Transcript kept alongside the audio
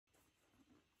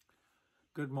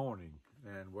Good morning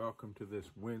and welcome to this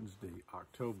Wednesday,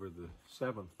 October the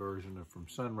 7th version of From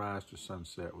Sunrise to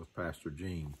Sunset with Pastor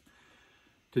Gene.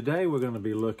 Today we're going to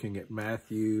be looking at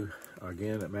Matthew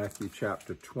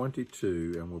chapter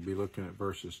 22, and we'll be looking at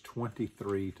verses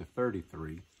 23 to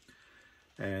 33.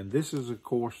 And this is, of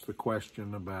course, the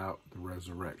question about the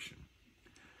resurrection.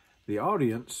 The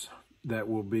audience that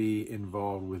will be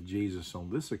involved with Jesus on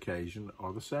this occasion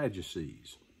are the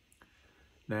Sadducees.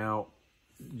 Now,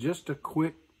 just a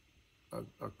quick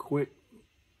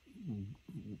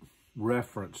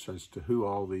reference as to who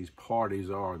all these parties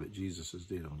are that Jesus is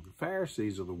dealing with. The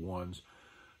Pharisees are the ones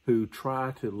who try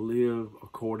to live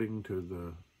according to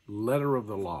the letter of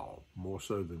the law, more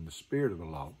so than the spirit of the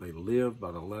law. They live by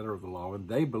the letter of the law, and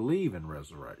they believe in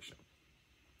resurrection.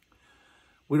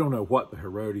 We don't know what the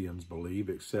Herodians believe,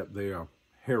 except they are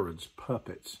Herod's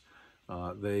puppets.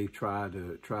 They try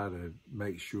to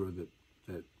make sure that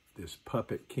this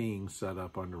puppet king set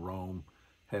up under Rome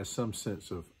has some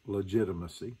sense of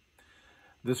legitimacy.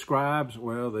 The scribes,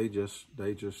 well, they just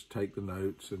take the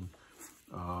notes and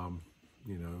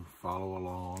follow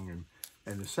along.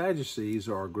 And the Sadducees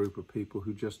are a group of people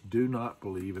who just do not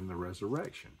believe in the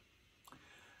resurrection,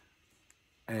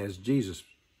 as Jesus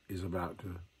is about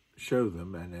to show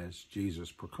them and as Jesus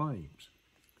proclaims.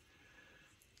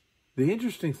 The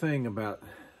interesting thing about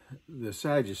the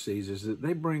Sadducees is that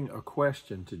they bring a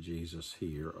question to Jesus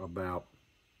here about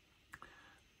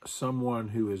someone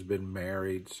who has been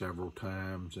married several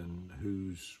times and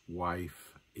whose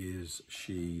wife is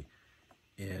she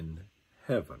in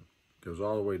heaven. It goes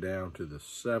all the way down to the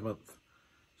seventh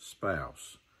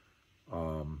spouse.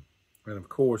 And of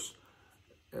course,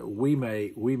 we may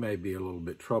be a little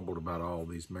bit troubled about all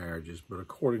these marriages, but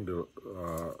according to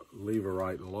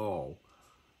Levirate law,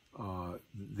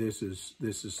 this is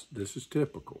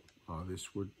typical.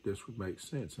 This would make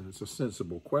sense, and it's a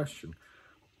sensible question.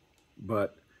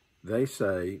 But they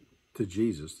say to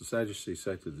Jesus, the Sadducees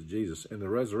say to Jesus, in the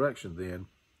resurrection then,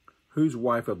 whose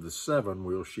wife of the seven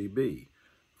will she be?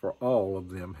 For all of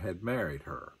them had married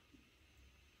her.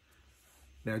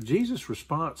 Now Jesus'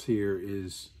 response here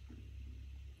is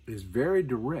very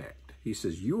direct. He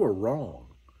says, you are wrong,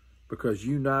 because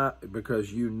you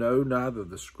know neither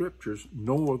the scriptures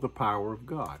nor the power of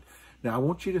God. Now, I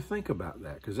want you to think about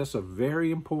that, because that's a very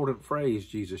important phrase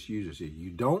Jesus uses here.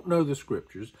 You don't know the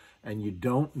scriptures, and you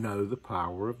don't know the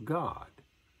power of God.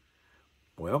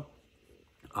 Well,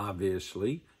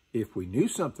 obviously, if we knew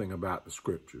something about the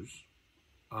scriptures,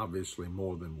 obviously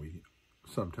more than we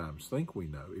sometimes think we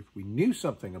know, if we knew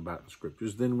something about the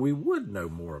scriptures, then we would know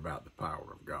more about the power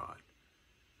of God.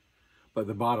 But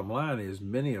the bottom line is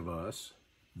many of us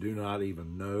do not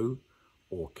even know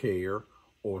or care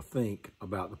or think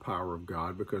about the power of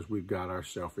God because we've got our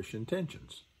selfish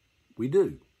intentions. We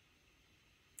do.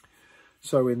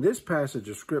 So in this passage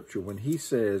of Scripture, when he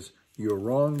says, you're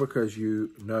wrong because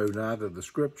you know neither the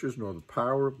Scriptures nor the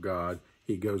power of God,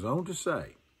 he goes on to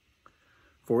say,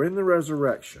 for in the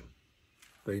resurrection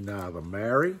they neither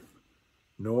marry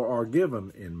nor are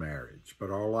given in marriage, but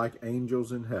are like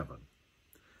angels in heaven.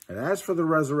 And as for the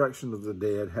resurrection of the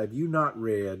dead, have you not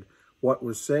read what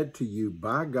was said to you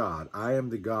by God? I am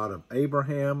the God of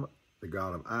Abraham, the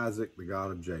God of Isaac, the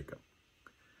God of Jacob.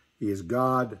 He is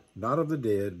God, not of the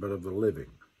dead, but of the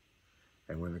living.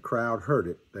 And when the crowd heard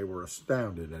it, they were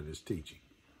astounded at his teaching.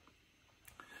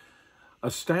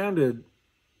 Astounded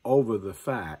over the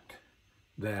fact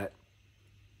that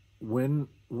when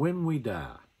we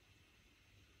die,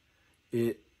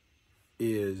 it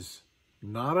is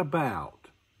not about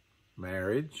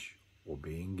marriage or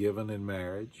being given in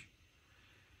marriage.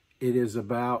 It is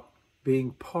about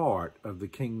being part of the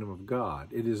kingdom of God.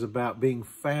 It is about being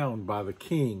found by the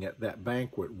king at that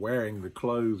banquet wearing the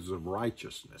clothes of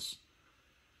righteousness.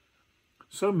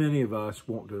 So many of us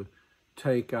want to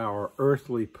take our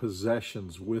earthly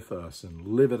possessions with us and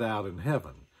live it out in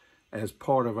heaven as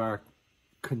part of our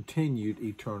continued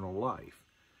eternal life.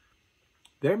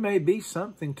 There may be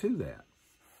something to that,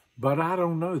 but I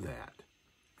don't know that.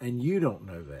 And you don't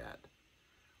know that.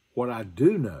 What I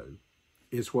do know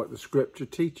is what the Scripture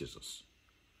teaches us.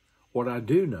 What I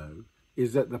do know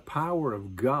is that the power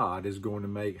of God is going to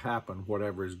make happen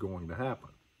whatever is going to happen.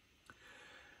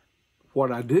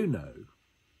 What I do know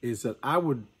is that I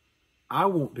want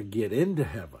to get into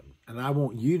heaven, and I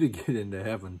want you to get into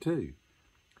heaven too.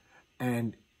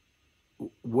 And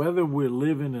whether we're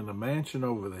living in a mansion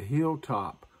over the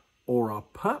hilltop or a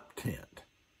pup tent,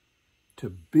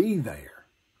 to be there,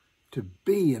 to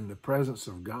be in the presence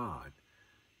of God,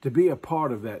 to be a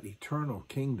part of that eternal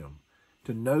kingdom,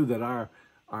 to know that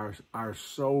our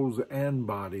souls and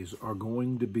bodies are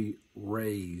going to be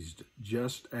raised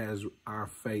just as our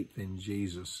faith in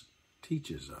Jesus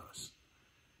teaches us,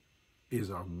 is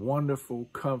a wonderful,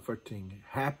 comforting,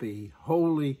 happy,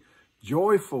 holy,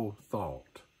 joyful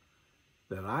thought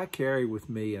that I carry with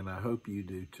me, and I hope you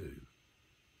do too,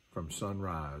 from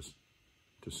sunrise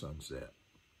to sunset.